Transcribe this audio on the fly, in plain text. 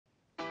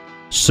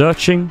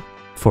searching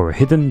for a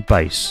hidden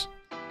base.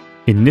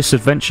 In this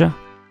adventure,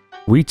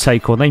 we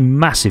take on a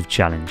massive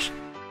challenge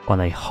on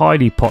a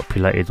highly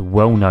populated,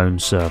 well-known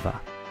server,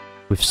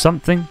 with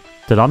something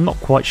that I'm not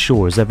quite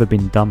sure has ever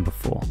been done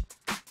before.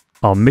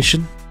 Our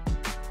mission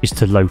is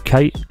to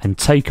locate and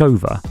take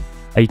over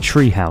a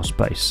treehouse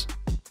base.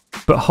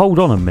 But hold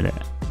on a minute.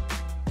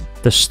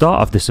 The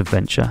start of this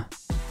adventure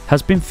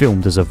has been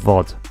filmed as a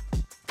VOD.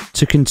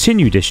 To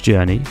continue this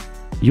journey,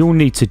 you'll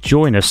need to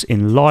join us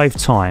in live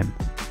time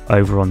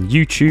over on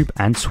YouTube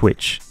and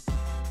Twitch.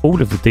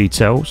 All of the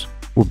details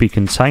will be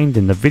contained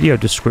in the video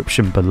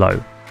description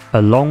below,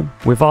 along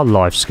with our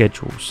live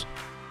schedules.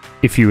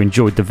 If you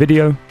enjoyed the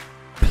video,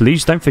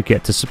 please don't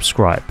forget to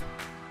subscribe,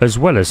 as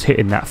well as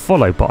hitting that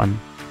follow button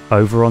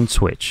over on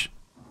Twitch.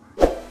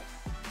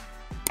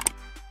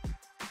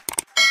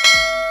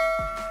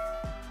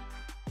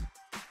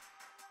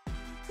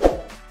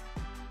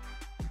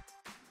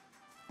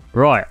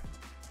 Right,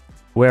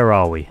 where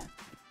are we?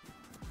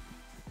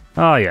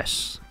 Ah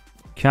yes,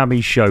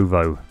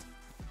 Kamishovo.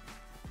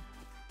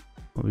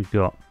 What we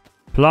got?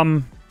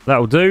 Plum,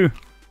 that'll do.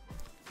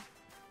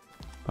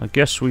 I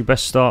guess we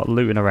best start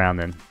looting around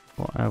then.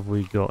 What have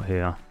we got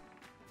here?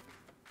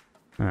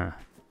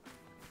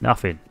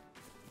 Nothing.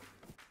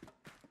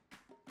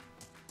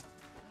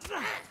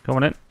 Come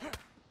on in.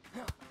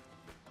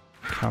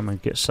 Come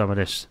and get some of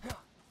this.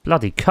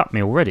 Bloody cut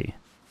me already.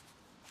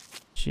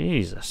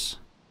 Jesus.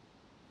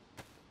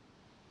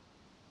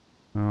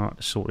 Alright,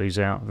 let's sort these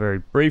out very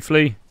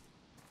briefly.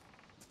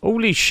 All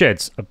these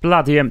sheds are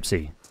bloody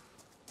empty.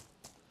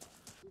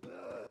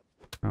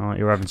 Alright,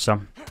 you're having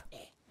some.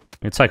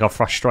 We'll take our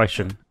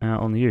frustration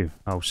out on you,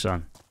 old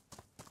son.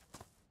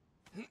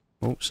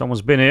 Oh,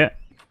 someone's been here.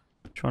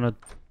 Trying to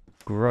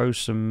grow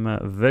some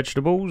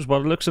vegetables by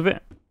the looks of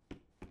it.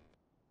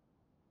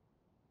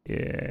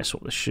 Yeah,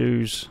 sort the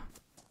shoes.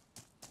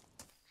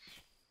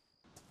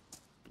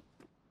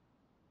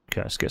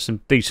 Okay, let's get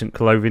some decent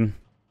clothing.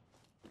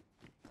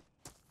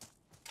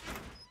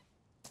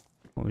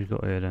 What we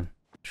got here then?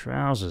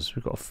 Trousers.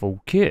 We've got a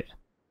full kit.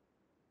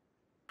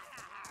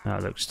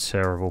 That looks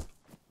terrible.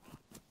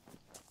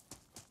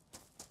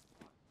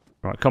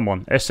 Right, come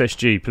on.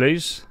 SSG,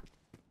 please.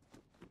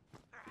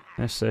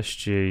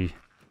 SSG.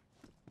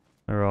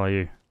 Where are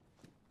you?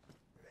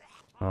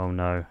 Oh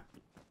no.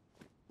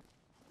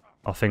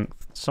 I think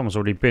someone's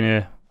already been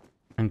here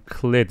and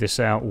cleared this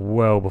out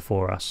well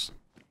before us.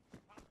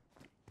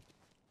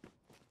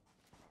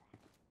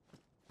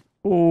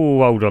 Oh,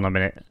 hold on a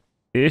minute.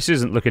 This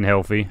isn't looking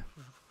healthy.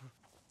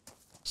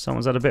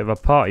 Someone's had a bit of a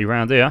party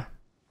round here.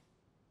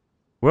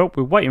 Well,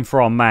 we're waiting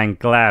for our man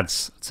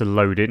Glads to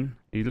load in.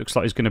 He looks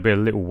like he's going to be a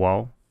little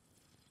while.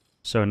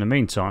 So in the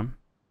meantime,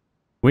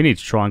 we need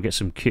to try and get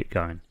some kit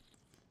going.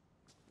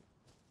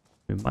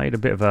 We made a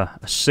bit of a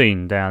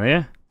scene down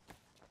here.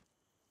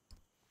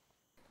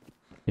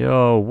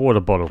 Yo, water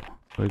bottle.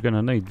 We're going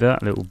to need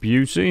that little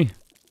beauty.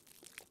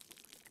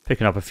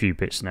 Picking up a few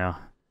bits now.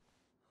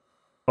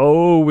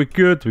 Oh, we're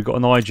good. We've got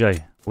an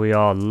IJ. We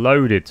are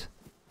loaded.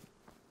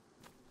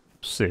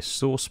 What's this?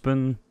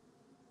 Saucepan.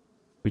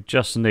 We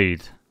just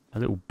need a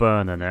little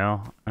burner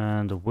now,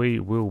 and we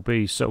will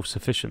be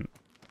self-sufficient.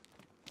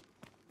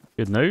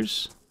 Good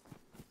news.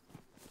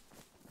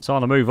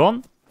 Time to move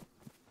on.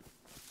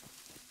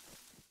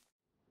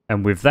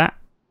 And with that,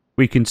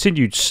 we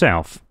continued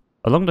south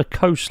along the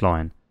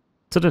coastline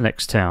to the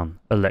next town,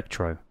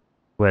 Electro,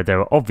 where there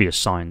are obvious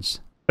signs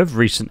of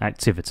recent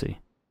activity.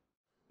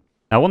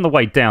 Now on the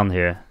way down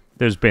here,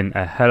 there's been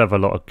a hell of a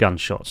lot of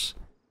gunshots.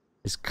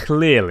 There's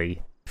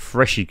clearly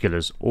freshy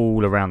killers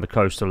all around the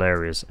coastal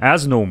areas,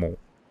 as normal.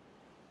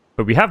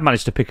 But we have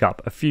managed to pick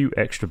up a few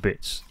extra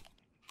bits.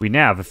 We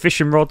now have a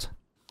fishing rod,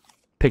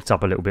 picked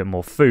up a little bit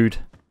more food,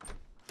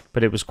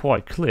 but it was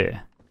quite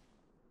clear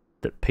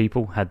that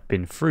people had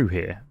been through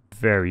here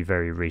very,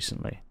 very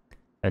recently.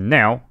 And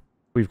now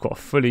we've got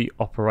a fully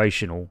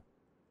operational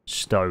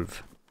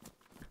stove.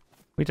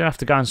 We don't have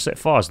to go and set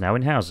fires now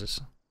in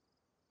houses.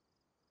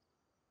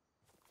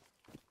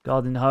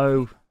 Garden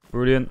hoe.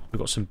 Brilliant. We've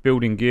got some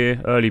building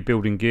gear, early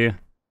building gear.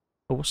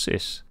 Oh, what's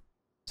this?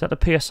 Is that the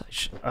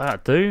PSH? That'll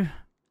do.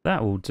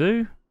 That will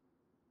do.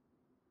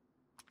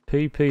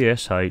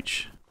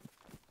 PPSH.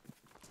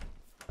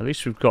 At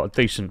least we've got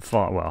a decent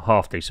fire, well,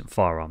 half decent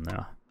firearm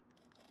now.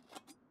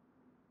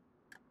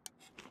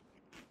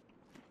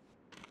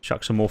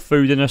 Chuck some more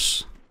food in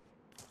us.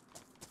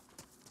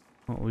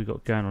 What have we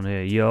got going on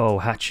here? Yo,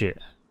 hatchet.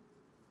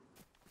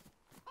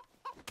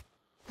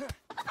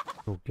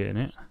 All getting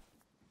it.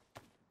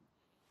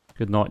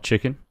 Good night,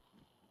 chicken.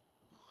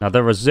 Now,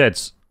 there are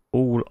Zeds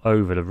all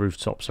over the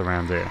rooftops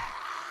around here.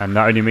 And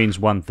that only means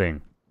one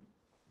thing.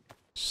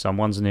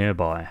 Someone's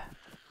nearby.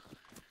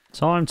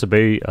 Time to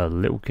be a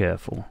little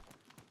careful.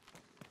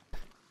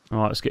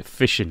 Alright, let's get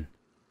fishing.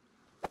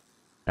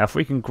 Now, if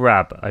we can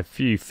grab a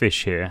few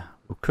fish here,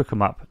 we'll cook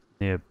them up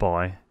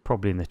nearby,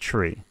 probably in the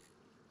tree.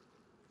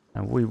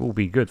 And we will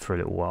be good for a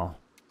little while.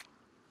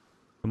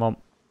 Come on.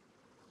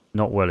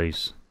 Not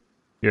wellies.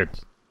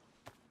 Good.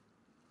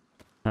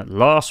 At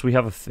last we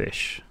have a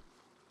fish.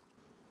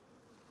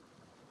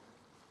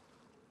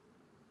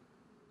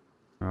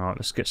 Alright,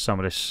 let's get some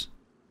of this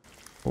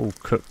all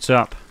cooked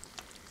up.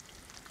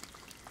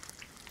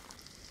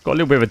 Got a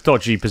little bit of a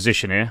dodgy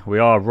position here. We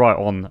are right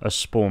on a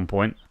spawn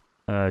point.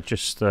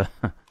 Just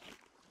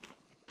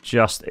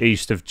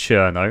east of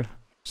Cherno.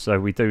 So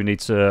we do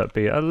need to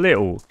be a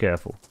little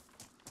careful.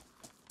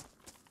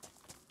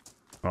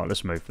 Alright,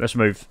 let's move. Let's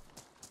move.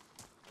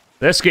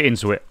 Let's get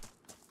into it.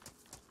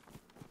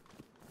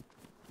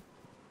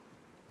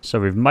 So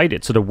we've made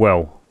it to the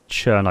well,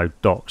 Cherno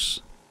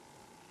docks.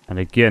 And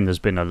again, there's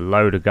been a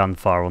load of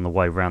gunfire on the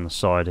way round the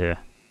side here.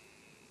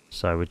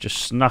 So we're just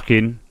snuck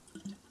in.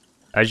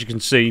 As you can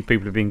see,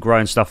 people have been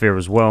growing stuff here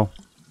as well.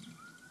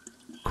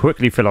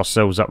 Quickly fill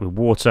ourselves up with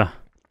water.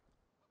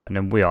 And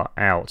then we are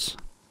out.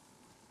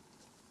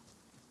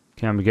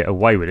 Can we get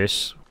away with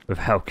this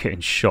without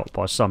getting shot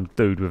by some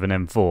dude with an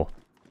M4?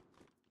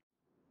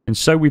 And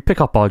so we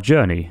pick up our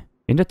journey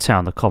in the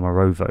town of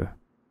Komarovo,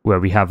 where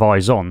we have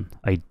eyes on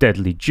a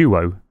deadly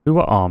duo who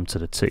are armed to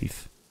the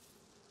teeth.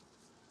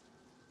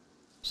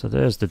 So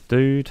there's the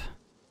dude.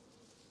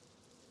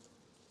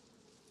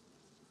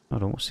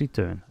 Hold on, what's he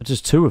doing?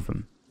 Just two of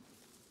them.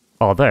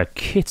 Oh, they're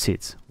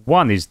kitted.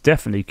 One is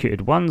definitely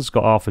kitted. One's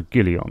got half a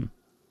ghillie on.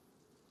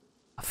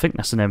 I think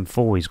that's an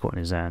M4 he's got in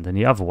his hand. And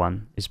the other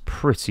one is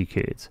pretty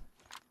kitted.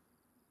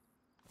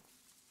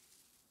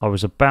 I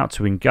was about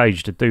to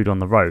engage the dude on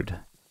the road,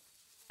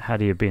 had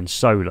he have been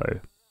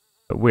solo.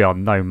 But we are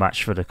no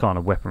match for the kind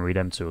of weaponry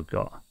them two have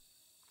got.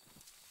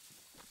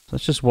 So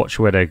let's just watch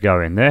where they're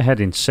going. They're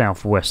heading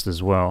southwest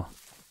as well.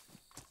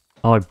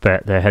 I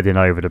bet they're heading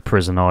over to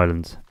Prison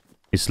Island.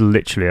 It's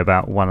literally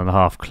about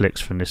 1.5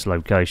 clicks from this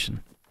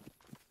location.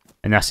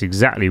 And that's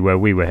exactly where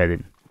we were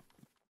heading.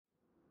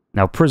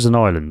 Now, Prison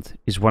Island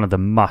is one of the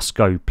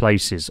must-go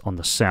places on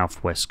the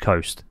southwest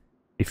coast.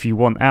 If you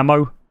want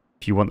ammo,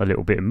 if you want a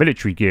little bit of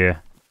military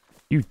gear,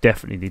 you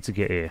definitely need to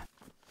get here.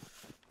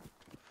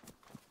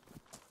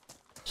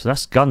 So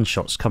that's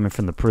gunshots coming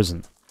from the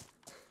prison.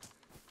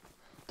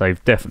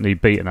 They've definitely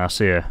beaten us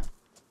here.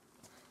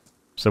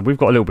 So we've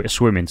got a little bit of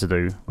swimming to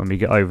do when we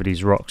get over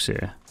these rocks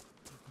here.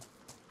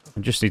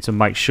 And just need to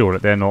make sure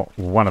that they're not,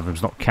 one of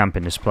them's not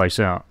camping this place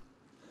out.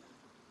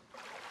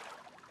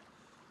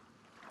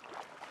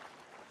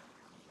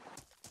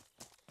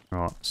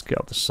 Alright, let's get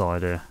up the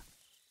side here.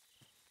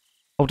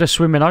 Oh, they're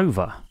swimming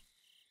over.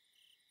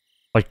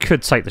 I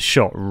could take the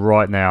shot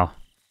right now.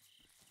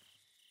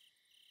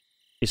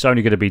 It's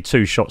only going to be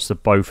 2 shots to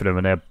both of them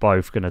and they're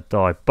both going to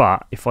die.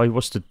 But if I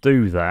was to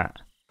do that,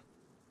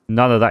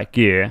 none of that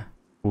gear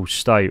will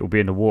stay. It will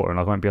be in the water and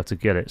I won't be able to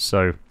get it.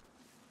 So,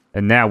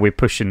 and now we're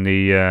pushing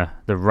the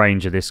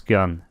range of this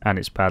gun and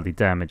it's badly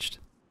damaged.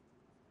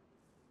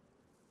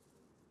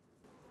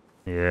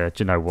 Yeah,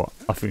 do you know what?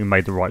 I think we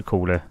made the right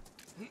call there.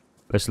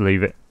 Let's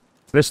leave it.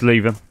 Let's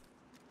leave them.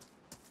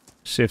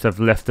 See if they've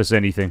left us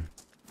anything.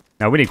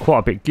 Now we need quite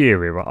a bit of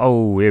gear here. Right?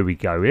 Oh, here we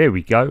go. Here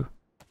we go.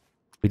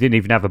 We didn't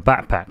even have a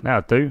backpack. Now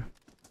I do.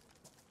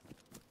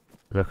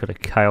 Look at the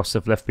chaos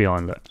they've left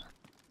behind. Look.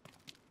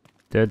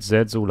 Dead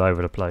Zeds all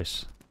over the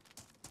place.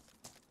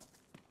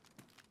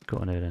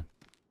 Got in here then.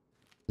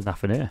 There's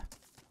nothing here.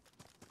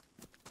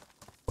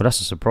 Well,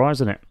 that's a surprise,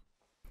 isn't it?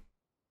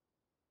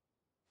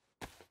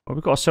 Well,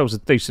 we've got ourselves a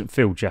decent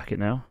field jacket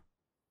now.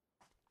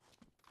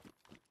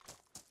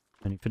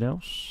 Anything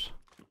else?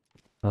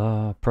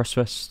 Press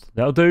vest.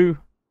 That'll do.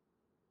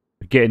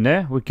 We're getting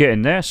there. We're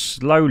getting there.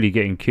 Slowly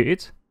getting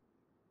kitted.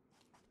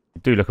 We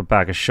do look a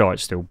bag of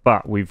shite still,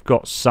 but we've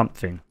got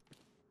something.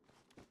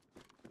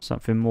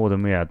 Something more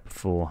than we had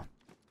before.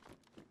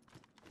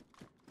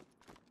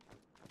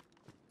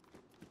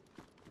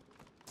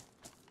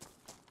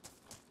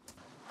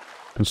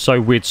 And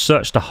so we'd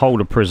searched the whole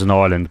of Prison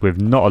Island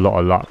with not a lot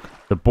of luck.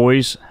 The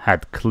boys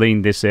had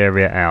cleaned this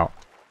area out.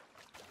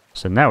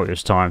 So now it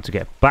was time to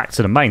get back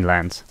to the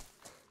mainland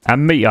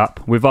and meet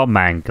up with our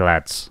man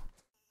Glads.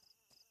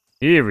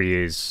 Here he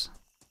is.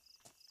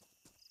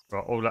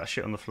 Right, all that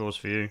shit on the floor's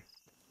for you.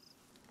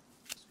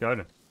 Let's go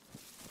then.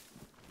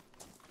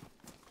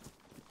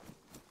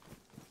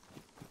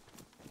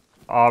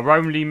 Our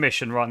only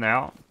mission right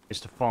now is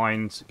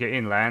to get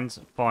inland,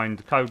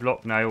 find code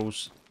block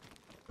nails.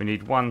 We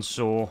need 1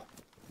 saw.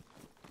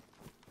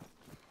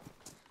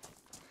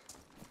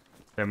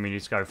 Then we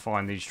need to go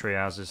find these tree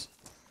houses.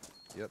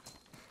 Yep.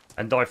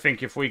 And I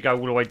think if we go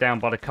all the way down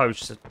by the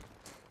coast...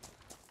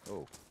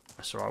 Oh.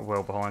 That's right,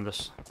 well behind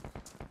us.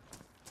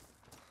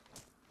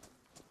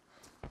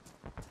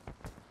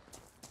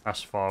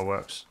 That's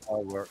fireworks.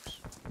 Fireworks.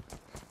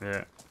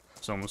 Yeah.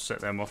 Someone set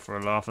them off for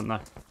a laugh, haven't they?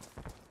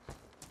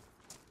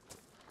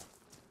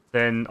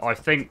 Then I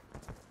think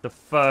the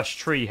first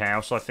tree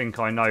house, I think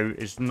I know,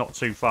 is not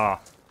too far.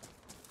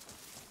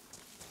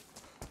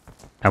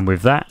 And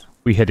with that,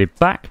 we headed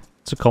back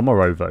to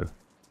Komarovo.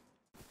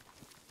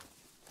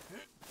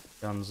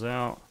 Guns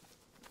out.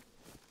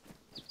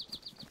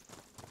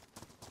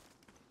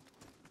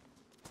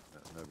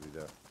 Nobody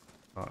there.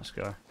 Right, let's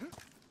go. I'm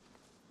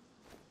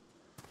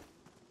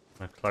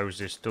gonna close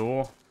this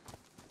door.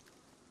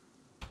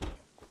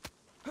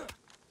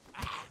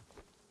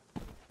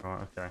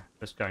 Right, okay.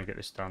 Let's go and get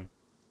this done.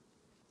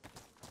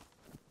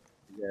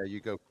 Yeah,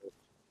 you go.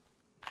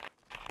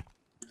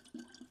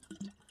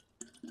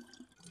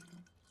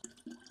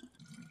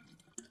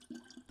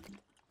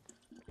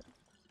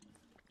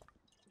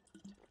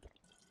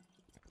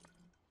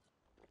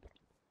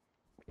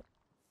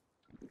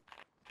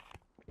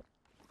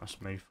 That's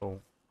me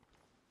full.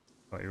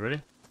 Right, you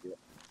ready? Yeah.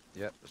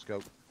 Yeah, let's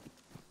go.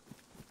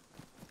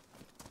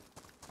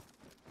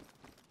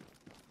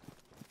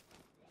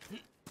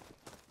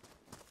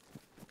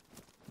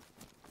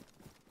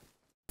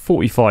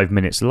 "45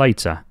 minutes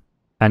later,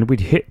 and we'd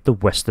hit the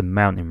western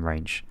mountain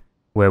range,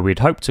 where we'd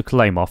hoped to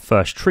claim our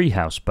first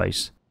treehouse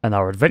base, and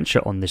our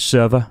adventure on this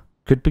server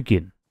could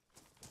begin.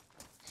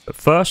 But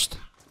first,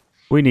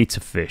 we need to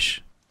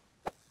fish.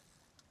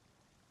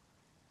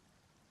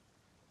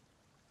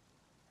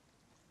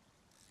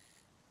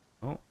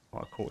 Oh, I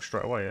caught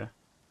straight away, yeah?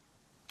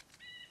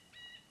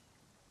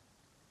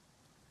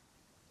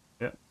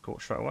 Yep,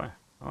 caught straight away.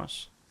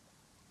 Nice.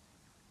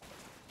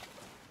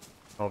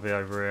 I'll be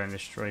over here in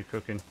this tree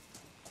cooking.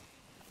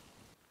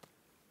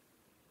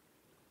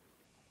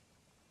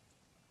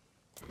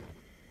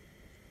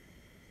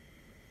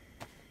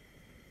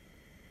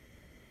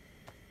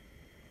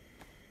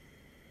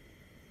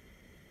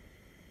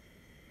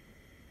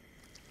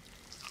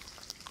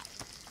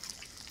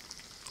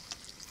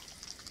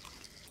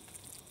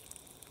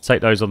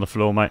 Take those on the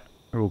floor, mate.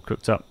 They're all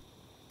cooked up.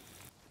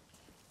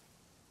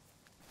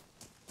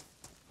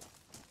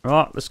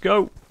 Alright, let's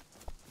go.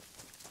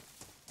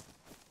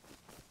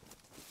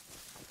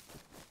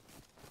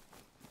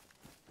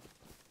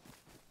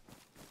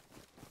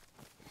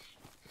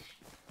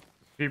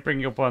 If you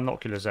bring your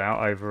binoculars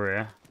out over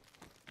here,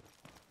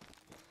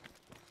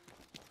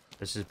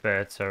 this is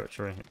bear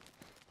territory.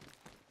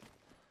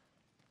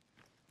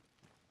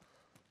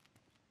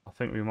 I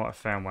think we might have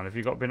found one. Have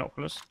you got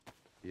binoculars?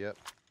 Yep.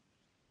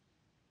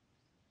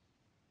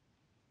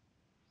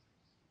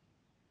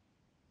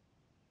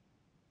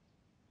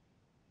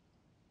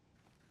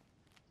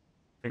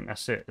 I think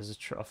that's it.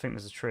 I think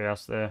there's a tree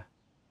house there.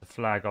 The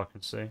flag I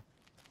can see.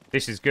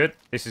 This is good.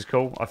 This is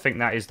cool. I think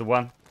that is the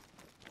one.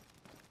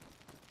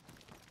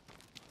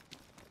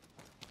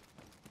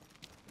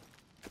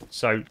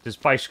 So there's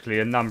basically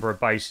a number of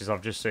bases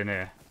I've just seen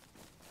here.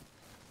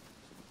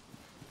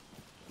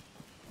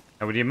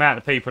 And with the amount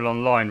of people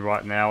online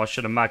right now, I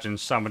should imagine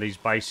some of these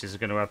bases are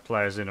going to have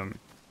players in them.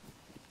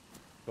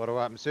 Got to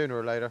happen sooner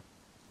or later.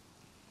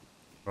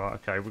 Right,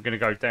 okay. We're going to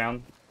go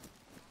down.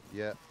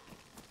 Yeah.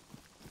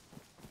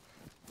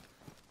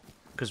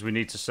 Because we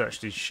need to search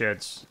these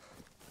sheds.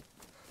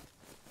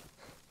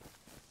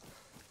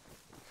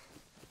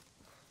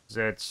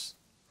 Zeds.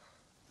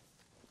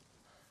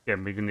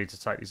 Again, we're going to need to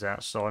take these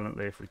out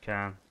silently if we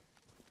can.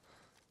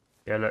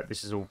 Yeah, look,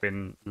 this has all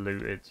been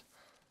looted.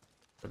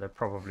 So they're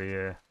probably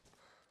here.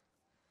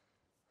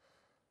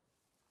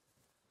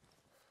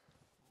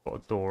 Got a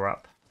door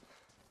up.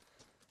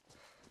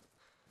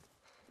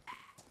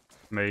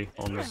 Me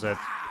on the Z.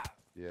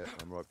 Yeah,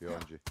 I'm right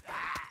behind you.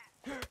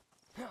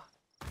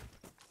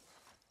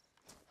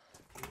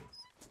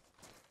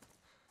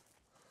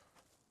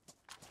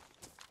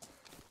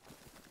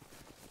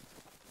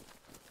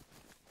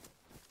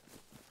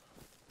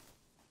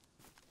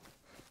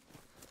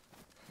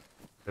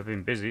 They've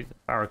been busy.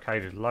 They've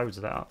barricaded loads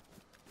of that up.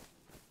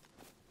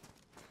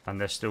 And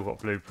they've still got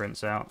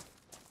blueprints out.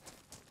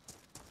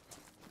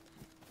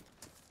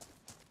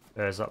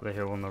 There's up the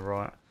hill on the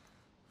right.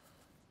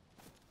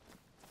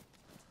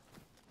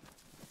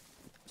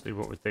 See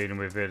what we're dealing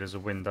with here. There's a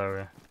window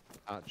here.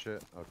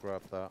 Hatchet, I'll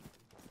grab that.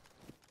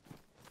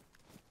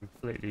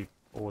 Completely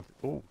bored.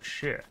 Oh,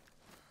 shit.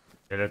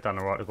 Yeah, they've done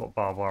alright. They've got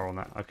barbed wire on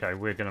that. Okay,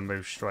 we're going to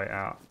move straight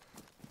out.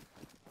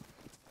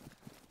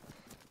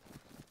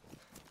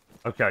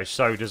 Okay,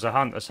 so there's a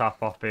hunter's hut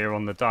up here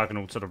on the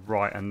diagonal to the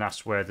right, and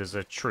that's where there's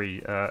a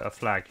tree, a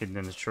flag hidden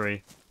in the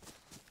tree.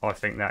 I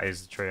think that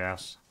is the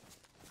treehouse.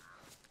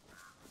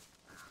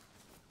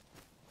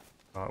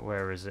 Right,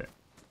 where is it?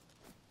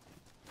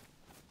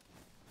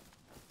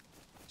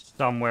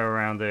 Somewhere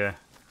around here.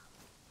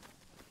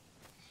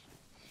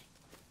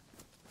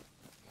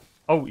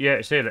 Oh, yeah,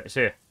 it's here, it's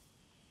here.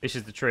 This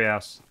is the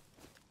treehouse.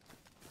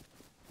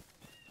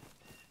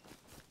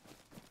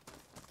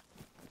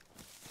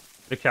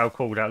 Look how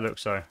cool that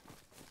looks, though.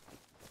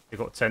 You've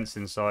got tents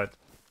inside.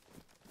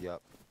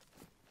 Yep.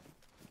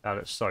 That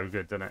looks so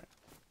good, doesn't it?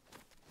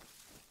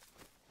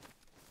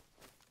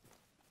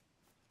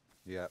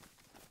 Yep.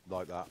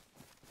 Like that.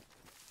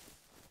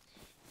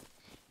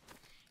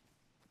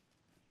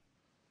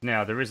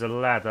 Now, there is a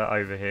ladder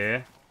over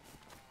here.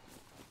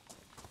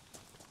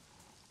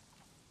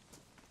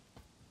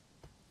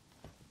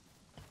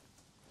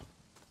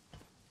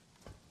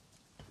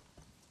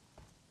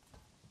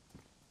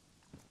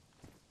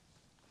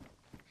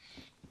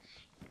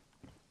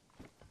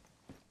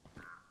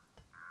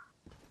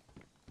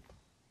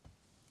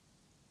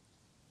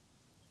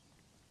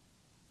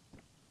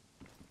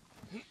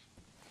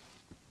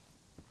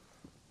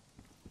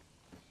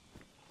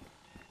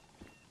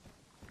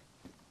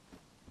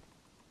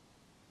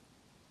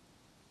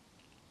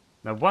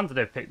 No wonder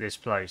they picked this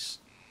place.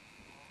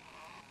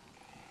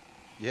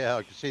 Yeah,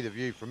 I can see the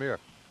view from here.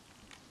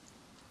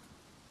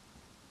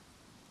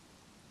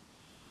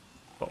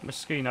 Got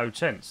mosquito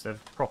tents.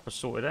 They've proper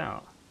sorted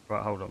out.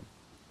 Right, hold on.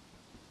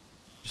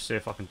 Just see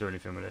if I can do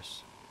anything with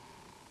this.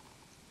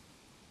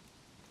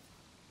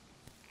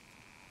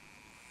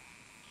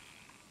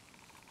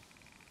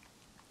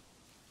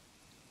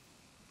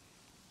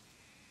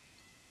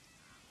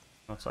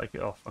 I'll take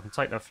it off. I can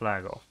take their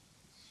flag off.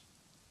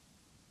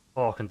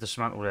 Oh, I can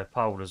dismantle their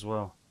pole as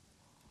well.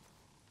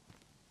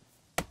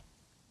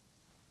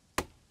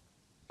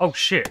 Oh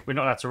shit, we're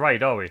not allowed to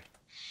raid, are we?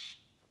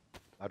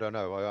 I don't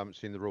know. I haven't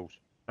seen the rules.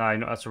 No, you're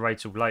not allowed to raid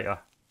till later.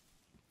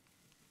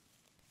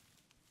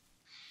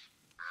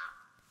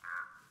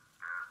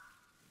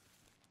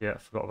 Yeah, I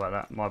forgot about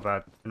that. My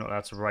bad. We're not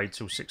allowed to raid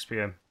till 6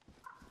 PM.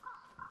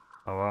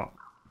 Oh well.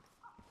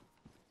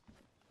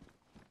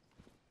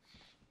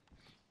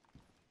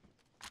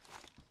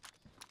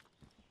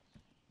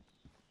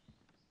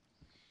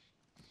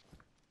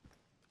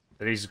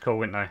 These are cool,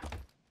 aren't they?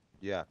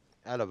 Yeah,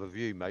 hell of a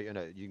view, mate,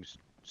 innit? You can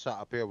sat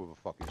up here with a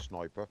fucking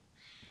sniper.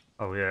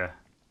 Oh yeah.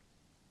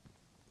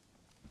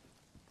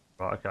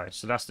 Right, okay.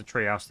 So that's the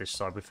treehouse this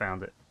side. We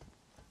found it.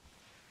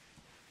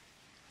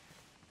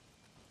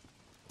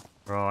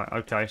 Right,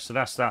 okay. So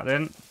that's that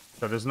then.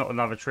 So there's not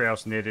another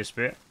treehouse near this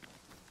bit.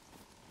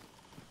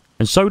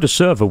 And so the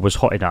server was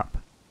hotting up.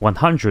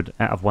 100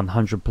 out of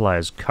 100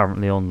 players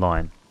currently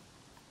online.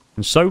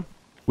 And so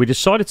we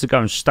decided to go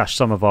and stash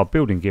some of our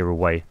building gear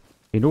away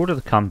in order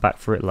to come back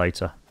for it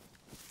later.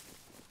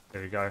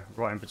 There we go,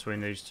 right in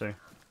between these two.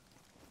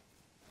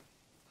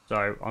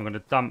 So I'm going to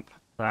dump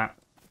that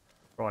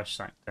rice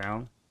sack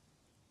down,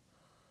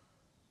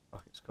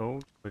 like it's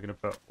called. We're going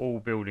to put all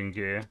building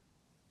gear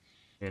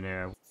in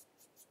here.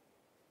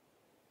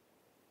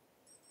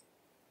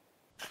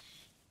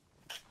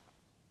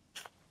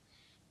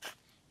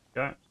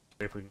 Go.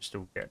 See if we can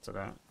still get to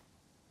that.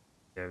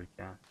 There we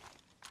can.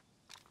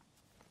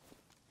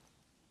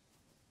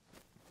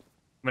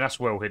 I mean, that's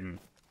well hidden.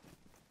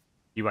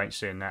 You ain't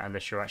seeing that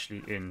unless you're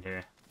actually in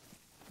here.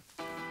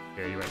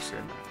 Yeah, you ain't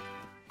seeing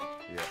that.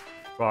 Yeah.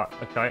 Right,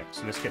 okay,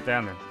 so let's get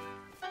down then.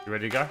 You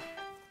ready to go?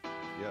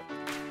 Yep.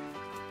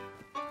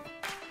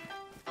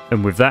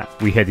 And with that,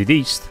 we headed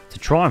east to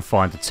try and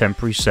find a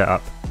temporary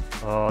setup.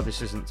 Oh,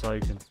 this isn't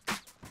taken.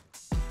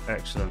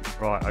 Excellent.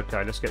 Right,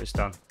 okay, let's get this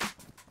done.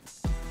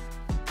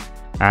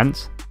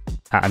 And,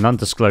 at an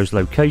undisclosed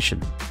location,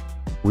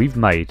 we've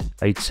made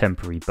a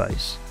temporary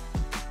base.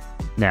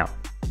 Now,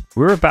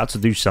 we're about to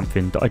do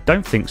something that I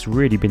don't think's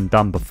really been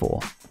done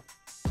before.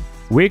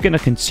 We're going to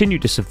continue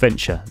this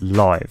adventure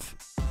live.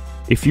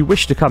 If you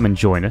wish to come and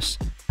join us,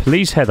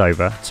 please head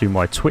over to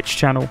my Twitch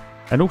channel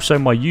and also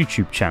my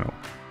YouTube channel.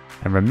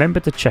 And remember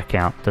to check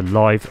out the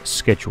live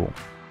schedule.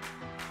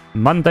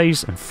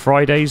 Mondays and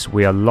Fridays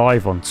we are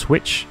live on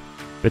Twitch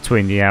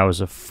between the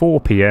hours of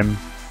 4 PM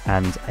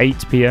and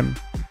 8 PM.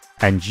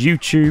 And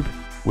YouTube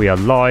we are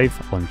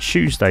live on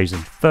Tuesdays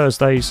and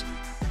Thursdays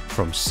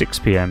from 6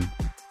 PM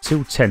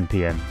till 10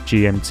 PM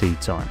GMT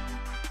time.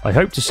 I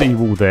hope to see you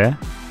all there,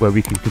 where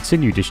we can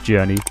continue this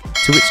journey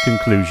to its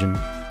conclusion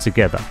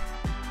together.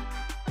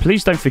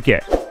 Please don't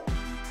forget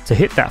to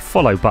hit that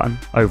follow button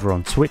over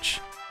on Twitch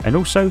and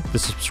also the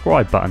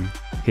subscribe button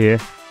here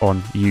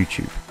on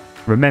YouTube.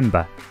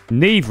 Remember,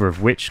 neither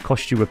of which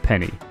cost you a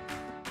penny.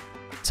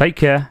 Take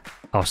care,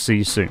 I'll see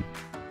you soon.